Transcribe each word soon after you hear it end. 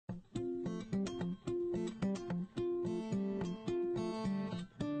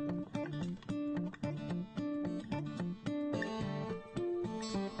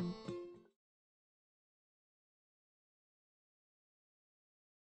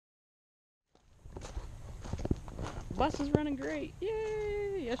bus is running great.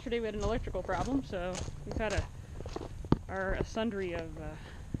 Yay! Yesterday we had an electrical problem, so we've had a sundry of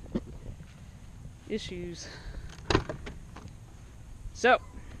issues. So,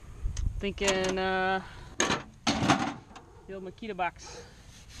 thinking the old Makita box.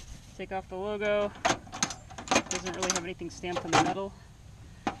 Take off the logo. Doesn't really have anything stamped on the metal.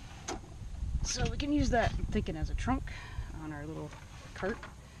 So we can use that, I'm thinking, as a trunk on our little cart.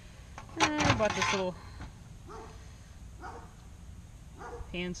 I bought this little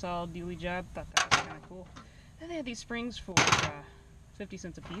handsaw dealy job. Thought that was kind of cool. And they had these springs for 50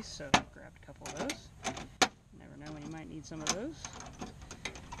 cents a piece, so I grabbed a couple of those. You never know when you might need some of those.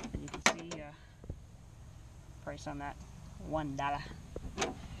 And you can see price on that, $1.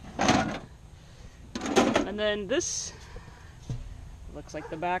 And then this looks like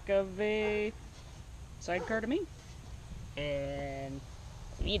the back of a sidecar to me. And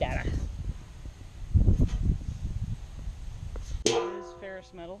 $3. It is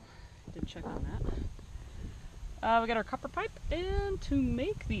ferrous metal. Did check on that. We got our copper pipe, and to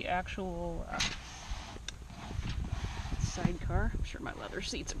make the actual sidecar, I'm sure my leather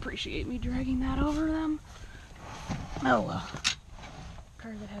seats appreciate me dragging that over them. Oh well.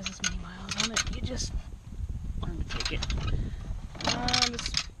 Car that has this many miles on it, you just learn to take it.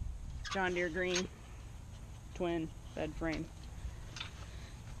 This John Deere green twin bed frame,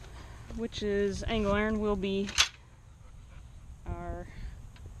 which is angle iron, will be our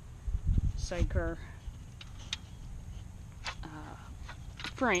sidecar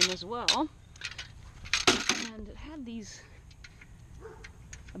frame as well. And it had these,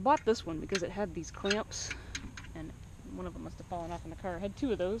 I bought this one because it had these clamps, and one of them must have fallen off in the car. I had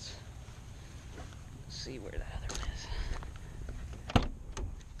two of those. Let's see where that other one is.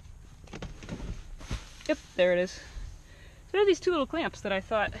 Yep, there it is. So there are these two little clamps that I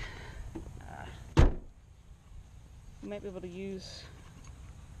thought you might be able to use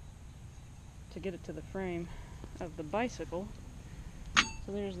to get it to the frame of the bicycle.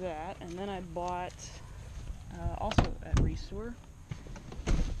 So there's that. And then I bought, also at Restore,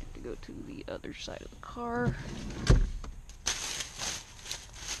 to go to the other side of the car.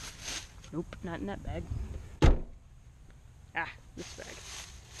 Nope, not in that bag. Ah, this bag.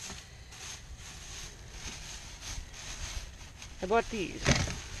 I bought these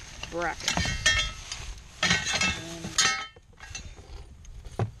brackets.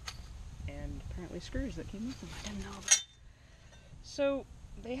 And apparently screws that came with them. I didn't know about. So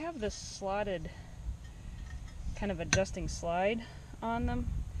they have this slotted kind of adjusting slide on them,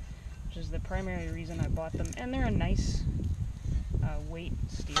 which is the primary reason I bought them. And they're a nice weight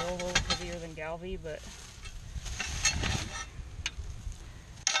steel, a little heavier than Galvy, but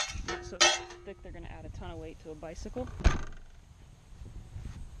not so thick they're going to add a ton of weight to a bicycle.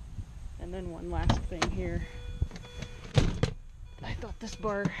 And then one last thing here. I thought this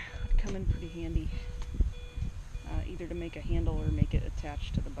bar would come in pretty handy, either to make a handle or make it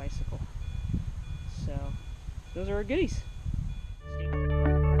attached to the bicycle. So those are our goodies.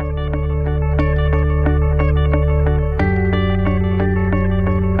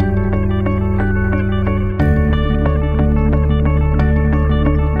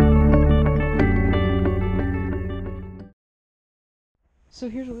 So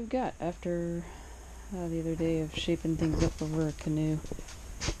here's what we've got after the other day of shaping things up over a canoe.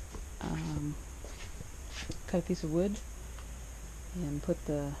 Cut a piece of wood and put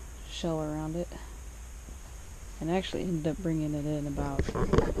the shell around it, and actually ended up bringing it in about,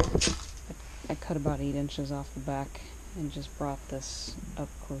 I cut about 8 inches off the back and just brought this up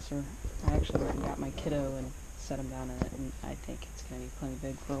closer. I actually went and got my kiddo and set him down in it, and I think it's going to be plenty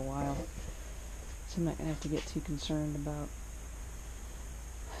big for a while, so I'm not going to have to get too concerned about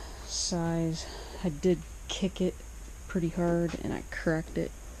size. I did kick it pretty hard and I cracked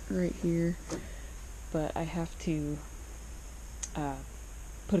it right here, but I have to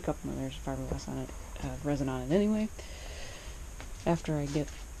put a couple more layers of fiberglass on it, resin on it anyway, after I get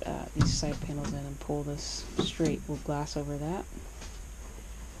these side panels in and pull this straight. We'll glass over that,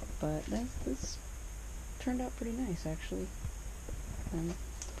 but this turned out pretty nice actually. I'm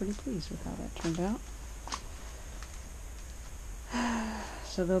pretty pleased with how that turned out.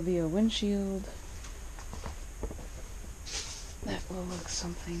 So there'll be a windshield that will look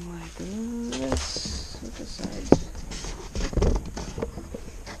something like this, with the sides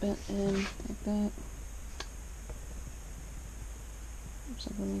bent in like that,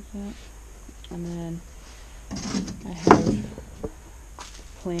 something like that. And then I have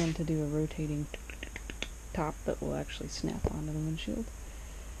planned to do a rotating top that will actually snap onto the windshield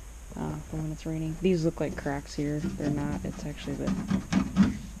for when it's raining. These look like cracks here. They're not. It's actually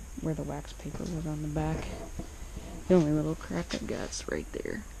where the wax paper was on the back. The only little crack I've got's right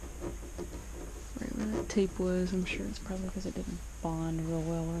there. Right where that tape was. I'm sure it's probably because it didn't bond real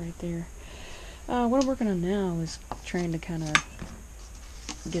well right there. What I'm working on now is trying to kind of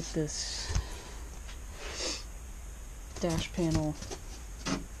get this dash panel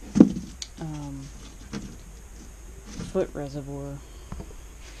foot reservoir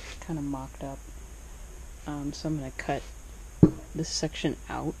kind of mocked up. So I'm going to cut this section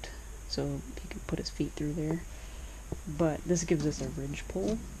out so he can put his feet through there. But this gives us a ridge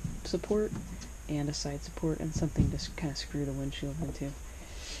pole support and a side support and something to kind of screw the windshield into.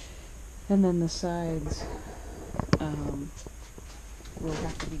 And then the sides will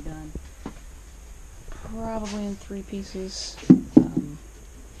have to be done probably in 3 pieces.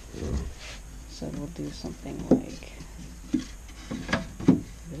 So we'll do something like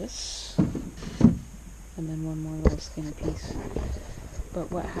this, and then one more little skinny piece.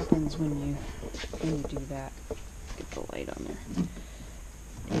 But what happens when you do that, get the light on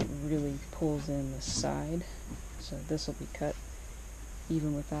there, it really pulls in the side, so this will be cut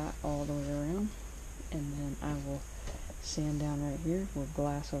even with that all the way around, and then I will sand down right here, we'll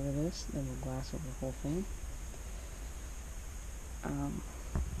glass over this, then we'll glass over the whole thing.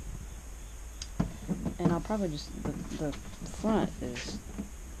 And I'll probably just, the front is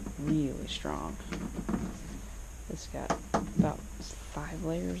really strong. It's got about 5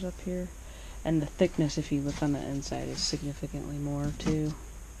 layers up here, and the thickness, if you look on the inside, is significantly more too.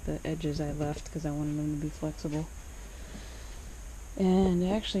 The edges I left because I wanted them to be flexible, and it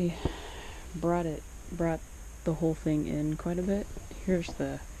actually brought the whole thing in quite a bit. Here's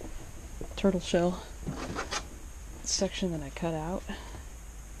the turtle shell section that I cut out.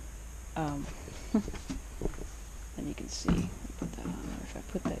 And you can see, put that on there. If I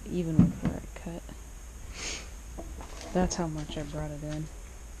put that even with where I cut, that's how much I brought it in.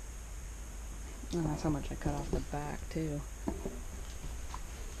 And that's how much I cut off the back too.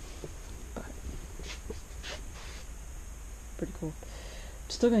 But pretty cool. I'm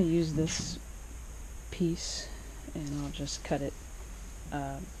still going to use this piece, and I'll just cut it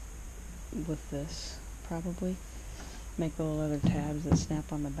with this, probably. Make little leather tabs that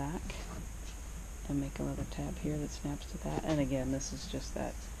snap on the back, and make a leather tab here that snaps to that. And again, this is just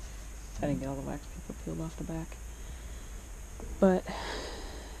that I didn't get all the wax paper peeled off the back, but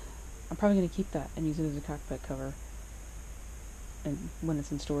I'm probably going to keep that and use it as a cockpit cover, and when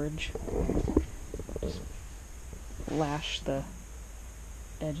it's in storage, just lash the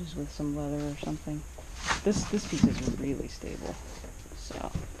edges with some leather or something. This piece is really stable,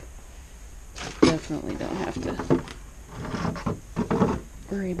 so definitely don't have to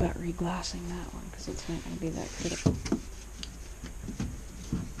worry about reglassing that one because it's not going to be that critical.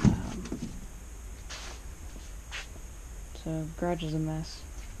 So garage is a mess.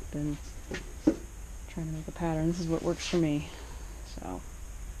 Been trying to make a pattern. This is what works for me. So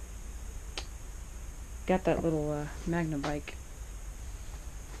got that little Magna bike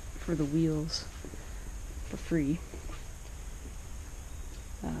for the wheels for free.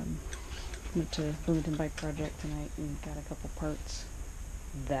 Went to Bloomington Bike Project tonight and got a couple parts.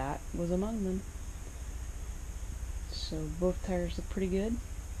 That was among them. So both tires look pretty good,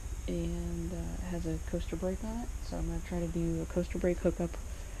 and it has a coaster brake on it. So I'm going to try to do a coaster brake hookup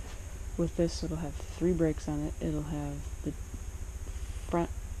with this. It'll have 3 brakes on it. It'll have the front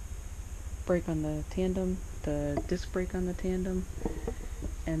brake on the tandem, the disc brake on the tandem,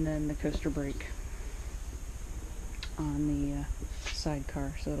 and then the coaster brake on the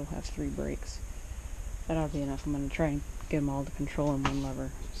sidecar. So it'll have 3 brakes. That ought to be enough. I'm going to try and get them all to control in one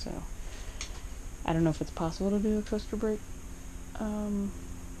lever. So I don't know if it's possible to do a coaster brake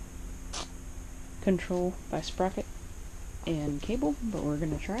control by sprocket and cable, but we're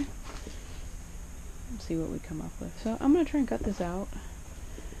going to try and see what we come up with. So I'm going to try and cut this out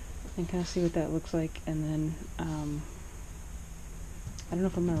and kind of see what that looks like, and then I don't know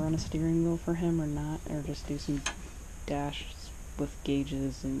if I'm going to run a steering wheel for him or not, or just do some dashes with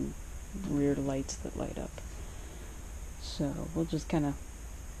gauges and rear lights that light up. So we'll just kind of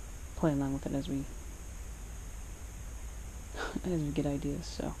play along with it as we get ideas.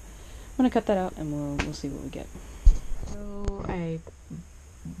 So I'm gonna cut that out and we'll see what we get. So I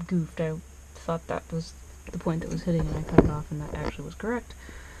goofed. I thought that was the point that was hitting, and I cut it off, and that actually was correct.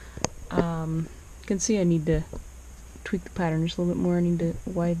 You can see I need to tweak the pattern just a little bit more. I need to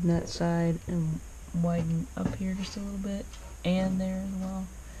widen that side and widen up here just a little bit, and there as well.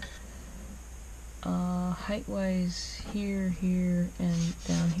 Height wise, here, and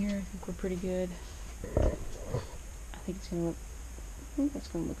down here, I think we're pretty good. I think it's gonna look, I think that's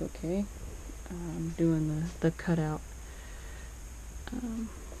gonna look okay. Doing the cutout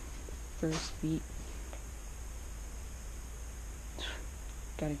for his feet.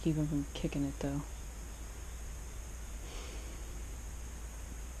 Gotta keep him from kicking it though.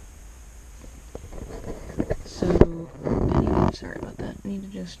 So, anyway, sorry about that. I need to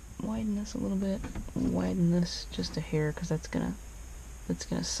just widen this a little bit. Widen this just a hair, because that's gonna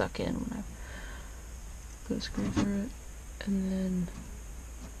suck in when I put a screw through it. And then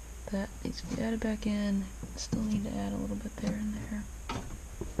that needs to be added back in. Still need to add a little bit there and there.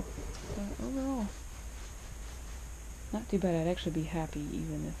 But overall, not too bad. I'd actually be happy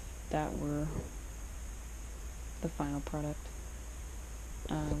even if that were the final product.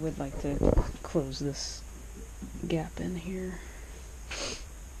 I would like to close this gap in here.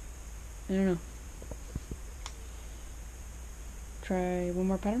 I don't know. Try one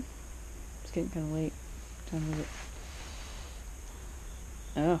more pattern. It's getting kind of late. Time to move it.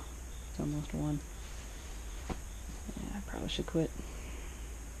 Oh, it's almost one. Yeah, I probably should quit.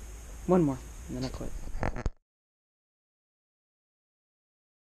 One more, and then I quit.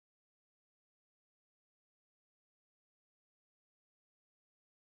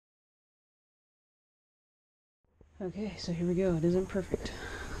 Okay, so here we go. It isn't perfect,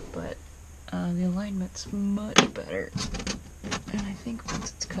 but the alignment's much better. And I think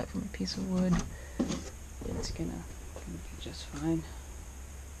once it's cut from a piece of wood, it's gonna be just fine.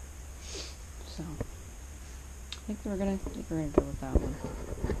 So I think we're gonna go with that one.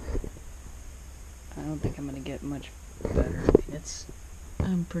 I don't think I'm gonna get much better. I mean,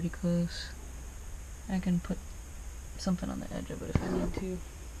 I'm pretty close. I can put something on the edge of it if I need to.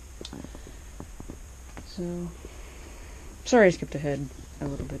 So sorry I skipped ahead a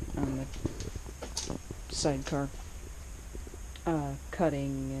little bit on the sidecar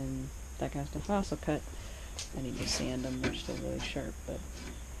cutting and that kind of stuff. I also cut, I need to sand them, they're still really sharp, but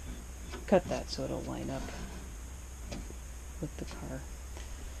cut that so it'll line up with the car.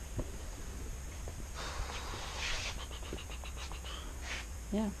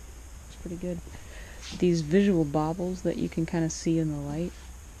 Yeah, it's pretty good. These visual bobbles that you can kind of see in the light,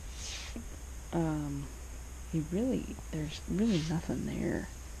 there's really nothing there.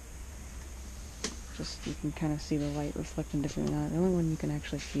 Just, you can kind of see the light reflecting differently on it. The only one you can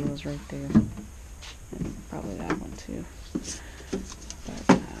actually feel is right there. And probably that one too.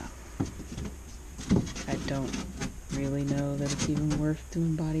 But, I don't really know that it's even worth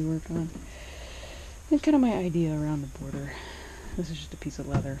doing body work on. It's kind of my idea around the border. This is just a piece of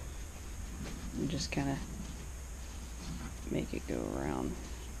leather. And just kind of make it go around.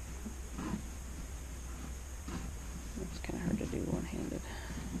 It's kind of hard to do one-handed.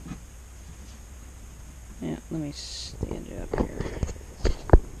 Yeah, let me stand you up here.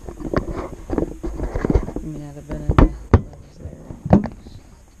 I mean, I'd have been in the legs there anyway,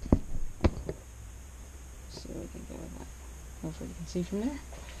 so we can go with that. Hopefully you can see from there.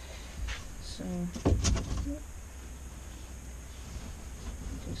 So,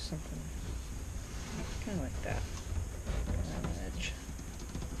 do something kind of like that around the edge.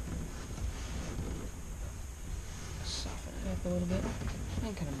 Soften it up a little bit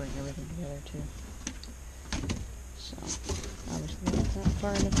and kind of bring everything together too. So, obviously that's not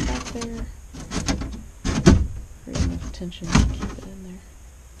far enough back there. Create enough tension to keep it in there.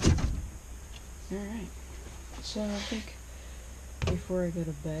 Alright, so I think before I go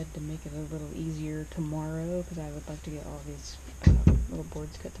to bed, to make it a little easier tomorrow, because I would like to get all these little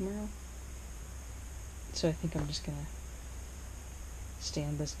boards cut tomorrow. So I think I'm just going to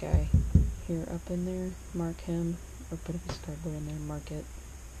stand this guy here up in there, mark him, or put a piece of cardboard in there, mark it.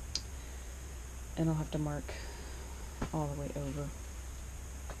 And I'll have to mark all the way over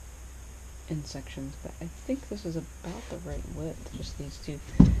in sections, but I think this is about the right width, just these two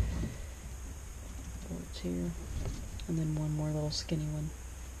boards here, and then one more little skinny one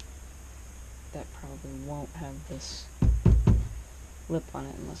that probably won't have this lip on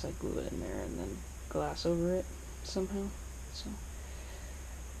it unless I glue it in there and then glass over it somehow. So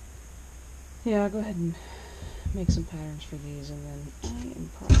yeah, I'll go ahead and make some patterns for these, and then I am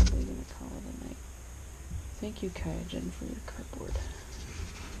probably going to call it a night. Thank you, Kaijin, for your cardboard.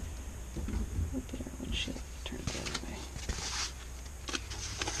 Look at our windshield turned the other way.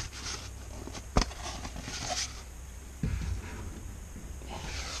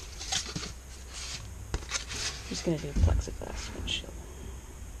 Just going to do a plexiglass windshield.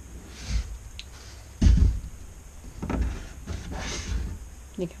 I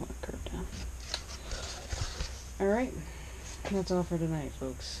think I want to curve down. Alright, that's all for tonight,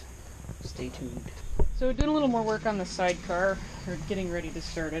 folks. Stay tuned. So doing a little more work on the sidecar, or getting ready to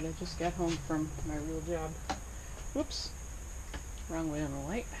start it. I just got home from my real job. Whoops. Wrong way on the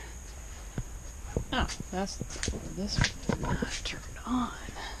light. Oh, that's this turned on.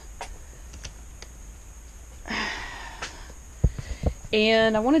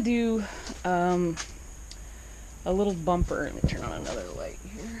 And I want to do a little bumper. Let me turn on another light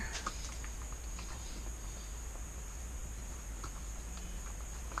here.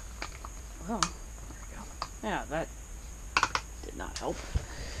 Oh, there we go. Yeah, that did not help.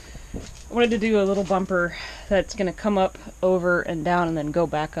 I wanted to do a little bumper that's going to come up, over, and down, and then go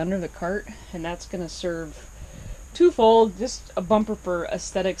back under the cart. And that's going to serve twofold. Just a bumper for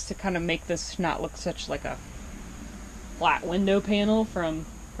aesthetics to kind of make this not look such like a flat window panel from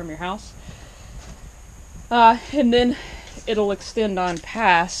your house. And then it'll extend on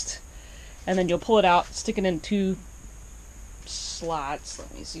past, and then you'll pull it out, stick it in 2 slots.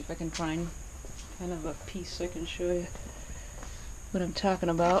 Let me see if I can find kind of a piece I can show you what I'm talking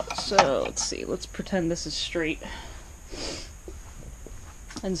about. So let's see, let's pretend this is straight.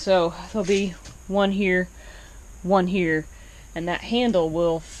 And so there'll be one here, and that handle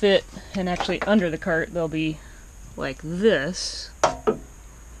will fit, and actually under the cart there'll be like this,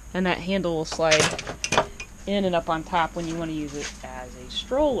 and that handle will slide in and up on top when you want to use it as a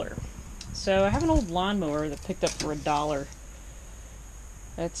stroller. So I have an old lawnmower that I picked up for $1.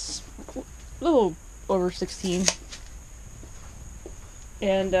 That's a little over 16.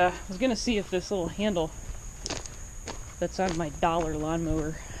 And I was going to see if this little handle that's on my $1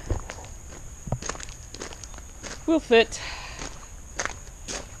 lawnmower will fit.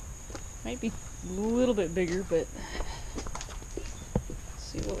 Might be a little bit bigger, but let's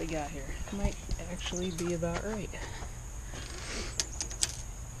see what we got here. Might actually be about right.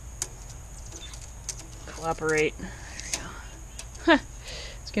 Cooperate. There we go.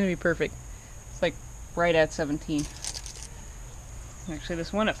 It's going to be perfect. It's like right at 17. Actually,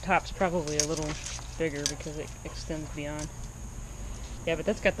 this one up top's probably a little bigger because it extends beyond. Yeah, but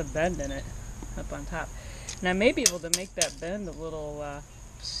that's got the bend in it up on top. And I may be able to make that bend a little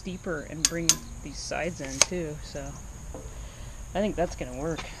steeper and bring these sides in too, so I think that's going to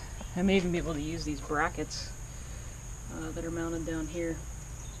work. I may even be able to use these brackets that are mounted down here.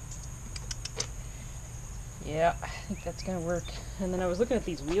 Yeah, I think that's going to work. And then I was looking at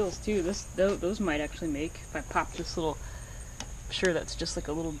these wheels too. Those might actually make, if I pop this little, I'm sure that's just like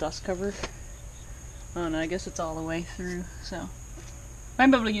a little dust cover. Oh no, I guess it's all the way through, so. I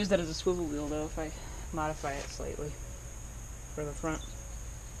might be able to use that as a swivel wheel though if I modify it slightly for the front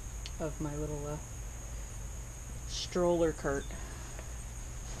of my little stroller cart.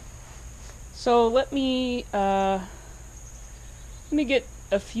 So let me get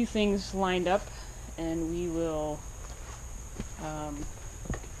a few things lined up, and we will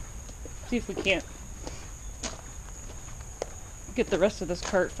see if we can't get the rest of this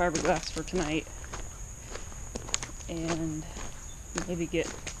cart fiberglass for tonight, and maybe get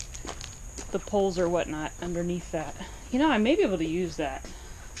the poles or whatnot underneath that. You know, I may be able to use that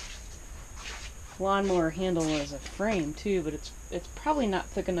lawnmower handle as a frame too, but it's probably not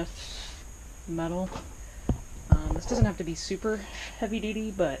thick enough metal. This doesn't have to be super heavy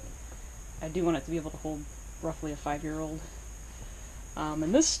duty, but I do want it to be able to hold roughly a 5-year-old.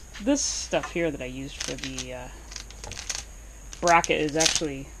 And this stuff here that I used for the bracket is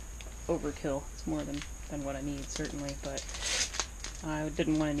actually overkill. It's more than what I need, certainly, but I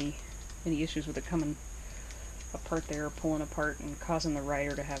didn't want any issues with it coming apart there, or pulling apart and causing the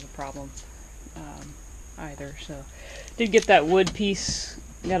rider to have a problem either. So did get that wood piece.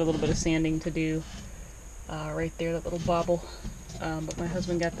 Got a little bit of sanding to do right there, that little bobble, but my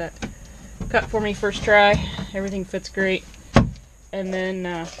husband got that cut for me first try. Everything fits great. And then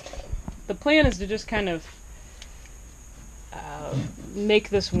the plan is to just kind of make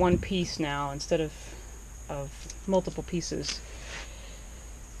this one piece now instead of multiple pieces.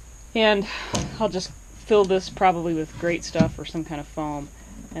 And I'll just fill this probably with great stuff or some kind of foam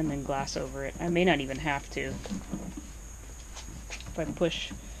and then glass over it. I may not even have to. If I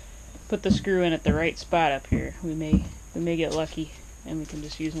put the screw in at the right spot up here, we may get lucky and we can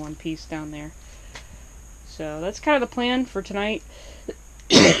just use one piece down there. So that's kind of the plan for tonight,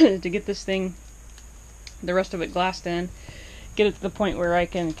 to get this thing, the rest of it glassed in, get it to the point where I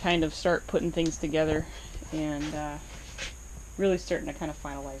can kind of start putting things together and really starting to kind of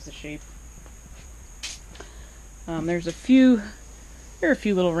finalize the shape. There are a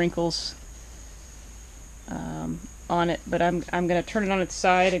few little wrinkles on it, but I'm going to turn it on its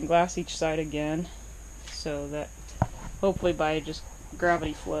side and glass each side again, so that hopefully by just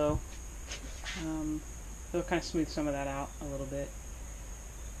gravity flow it'll kind of smooth some of that out a little bit.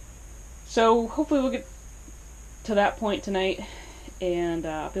 So hopefully we'll get to that point tonight, and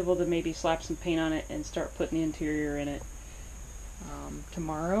I'll be able to maybe slap some paint on it and start putting the interior in it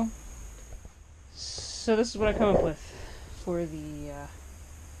tomorrow. So this is what I come up with for the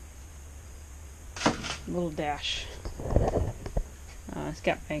little dash. It's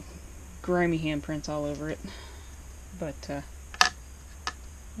got my grimy handprints all over it, but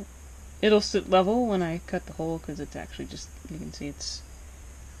it'll sit level when I cut the hole, because it's actually just, you can see it's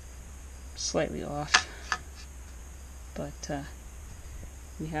slightly off. But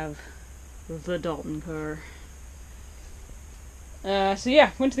we have the Dalton car. So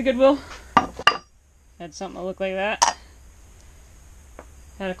yeah, went to the Goodwill. Had something that looked like that.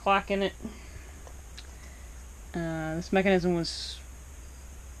 Had a clock in it. This mechanism was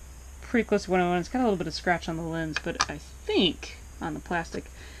pretty close to what I wanted. It's got a little bit of scratch on the lens, but I think on the plastic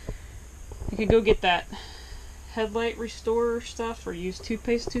I could go get that headlight restorer stuff or use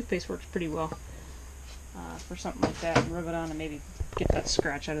toothpaste. Toothpaste works pretty well for something like that. Rub it on and maybe get that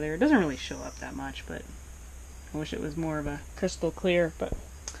scratch out of there. It doesn't really show up that much, but I wish it was more of a crystal clear. But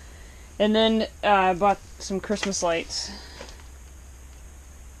and then I bought some Christmas lights,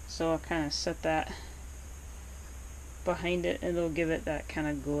 so I'll kind of set that behind it and it'll give it that kind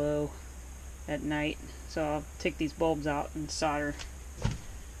of glow at night. So I'll take these bulbs out and solder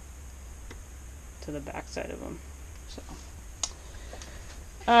to the back side of them. So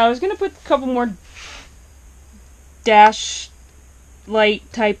I was gonna put a couple more dash light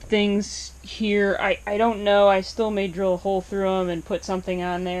type things here. I don't know. I still may drill a hole through them and put something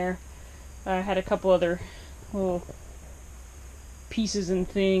on there. I had a couple other little pieces and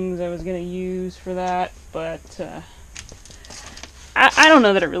things I was gonna use for that, but I don't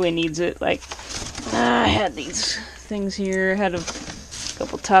know that it really needs it. Like, I had these things here. I had a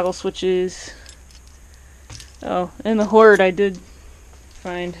couple toggle switches. Oh, in the hoard I did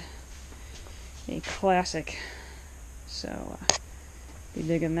find a classic, so be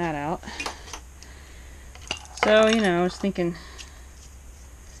digging that out. So, you know, I was thinking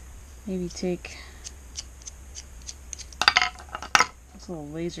maybe take this little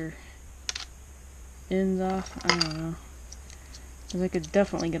laser ends off. I don't know, because I could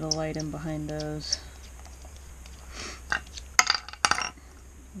definitely get a light in behind those.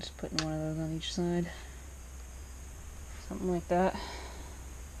 Just putting one of those on each side. Something like that.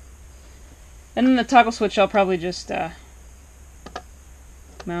 And then the toggle switch I'll probably just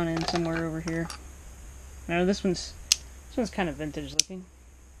mount in somewhere over here. Now this one's kind of vintage looking,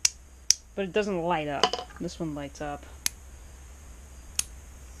 but it doesn't light up. This one lights up.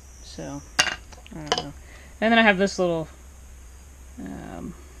 So I don't know. And then I have this little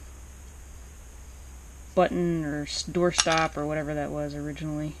button or door stop or whatever that was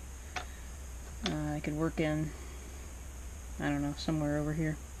originally. I could work in, I don't know, somewhere over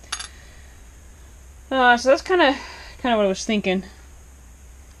here. So that's kind of what I was thinking.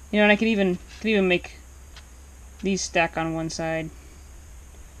 You know, and I could even make these stack on one side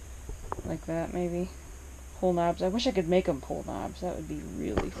like that, maybe. Pull knobs. I wish I could make them pull knobs. That would be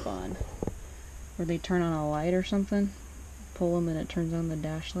really fun. Where they turn on a light or something. Pull them and it turns on the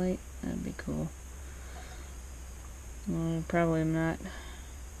dash light. That'd be cool. Probably am not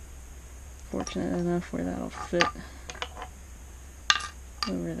fortunate enough where that'll fit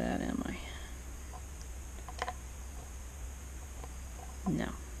over that, am I? No.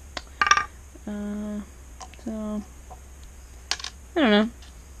 So I don't know.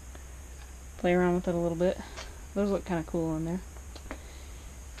 Play around with it a little bit. Those look kind of cool in there.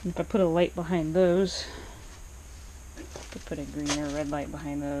 And if I put a light behind those, I could put a green or red light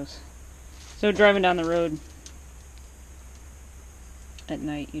behind those. So driving down the road at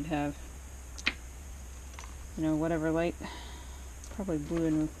night, you'd have, you know, whatever light. Probably blue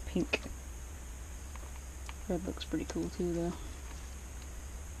and with pink. Red looks pretty cool too, though.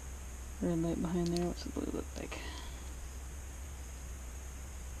 Red light behind there. What's the blue look like?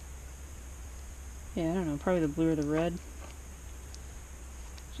 Yeah, I don't know. Probably the blue or the red.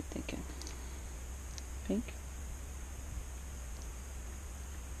 What you thinking? Pink?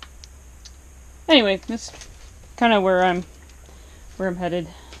 Anyway, that's kind of where I'm headed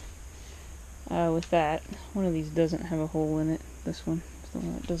with that. One of these doesn't have a hole in it. This one is the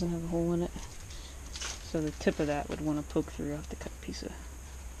one that doesn't have a hole in it. So the tip of that would want to poke through. I'll have to cut a piece of.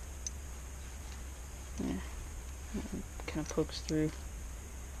 Yeah, that kind of pokes through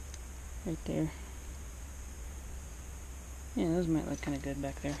right there. Yeah, those might look kind of good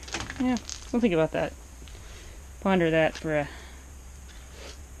back there. Yeah, we'll think about that. Ponder that for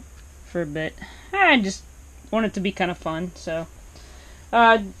a bit. I just want it to be kind of fun, so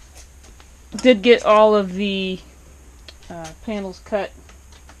did get all of the panels cut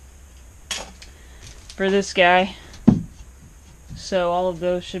for this guy, so all of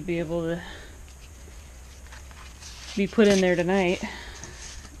those should be able to be put in there tonight.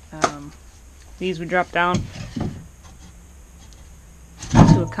 These would drop down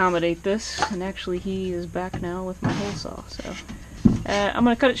to accommodate this, and actually he is back now with my hole saw, so I'm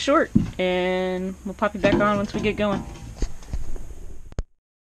going to cut it short, and we'll pop you back on once we get going.